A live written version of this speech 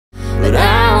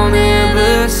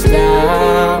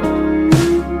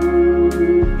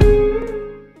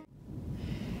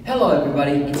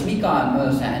Mikael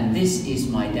Mörsa, and this is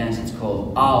my dance. It's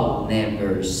called I'll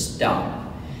Never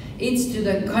Stop. It's to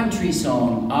the country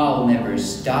song I'll Never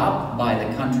Stop by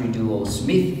the country duo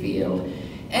Smithfield,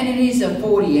 and it is a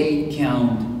 48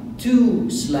 count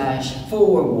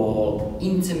 2/4 wall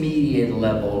intermediate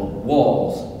level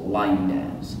waltz line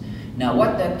dance. Now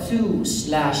what that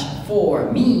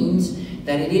 2/4 means,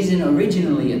 that it isn't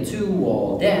originally a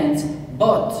 2-wall dance,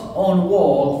 but on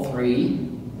wall 3,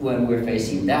 when we're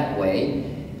facing that way,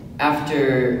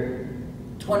 after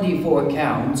 24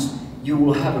 counts, you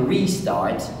will have a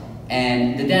restart,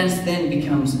 and the dance then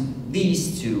becomes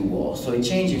these 2 walls. So it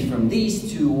changes from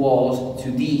these 2 walls to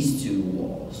these 2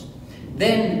 walls.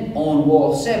 Then on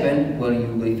wall 7, when you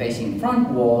will be facing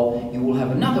front wall, you will have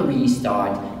another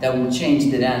restart that will change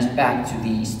the dance back to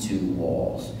these 2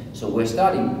 walls. So we're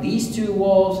starting these 2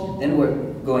 walls, then we're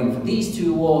going for these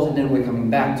 2 walls, and then we're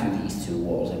coming back to these 2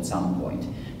 walls at some point.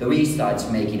 The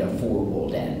restarts make it a 4-wall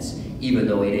dance, even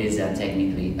though it is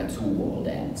technically a 2-wall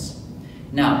dance.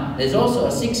 Now, there's also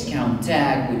a 6-count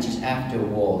tag, which is after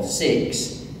wall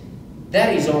 6.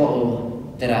 That is all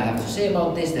that I have to say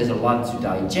about this. There's a lot to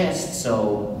digest,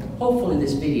 so hopefully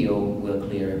this video will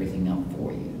clear everything up.